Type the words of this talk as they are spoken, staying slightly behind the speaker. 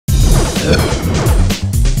Now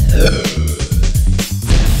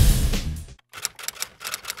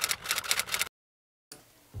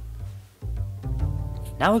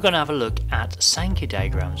we're going to have a look at Sankey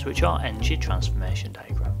diagrams, which are energy transformation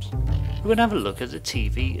diagrams. We're going to have a look at the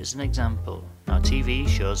TV as an example. Now TV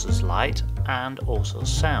shows us light and also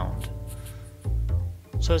sound.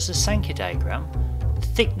 So as the Sankey diagram, the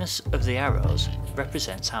thickness of the arrows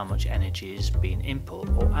represents how much energy is being input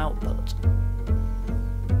or output,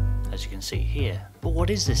 as you can see here. But what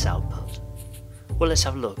is this output? Well, let's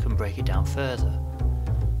have a look and break it down further.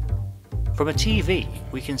 From a TV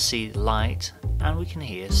we can see light and we can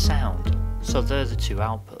hear sound, so they're the two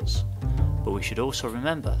outputs. But we should also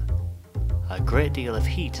remember a great deal of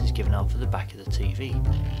heat is given out for the back of the TV,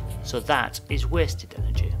 so that is wasted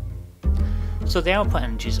energy. So the output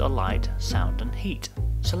energies are light, sound and heat.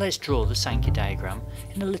 So let's draw the Sankey diagram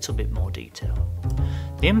in a little bit more detail.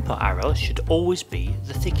 The input arrow should always be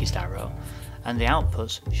the thickest arrow, and the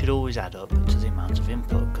outputs should always add up to the amount of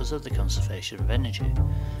input because of the conservation of energy.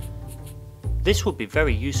 This will be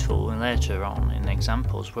very useful later on in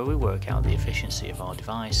examples where we work out the efficiency of our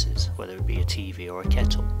devices, whether it be a TV or a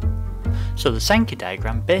kettle. So the Sankey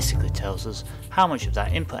diagram basically tells us how much of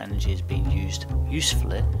that input energy is being used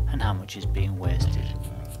usefully and how much is being wasted.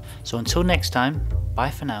 So until next time,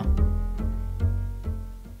 bye for now.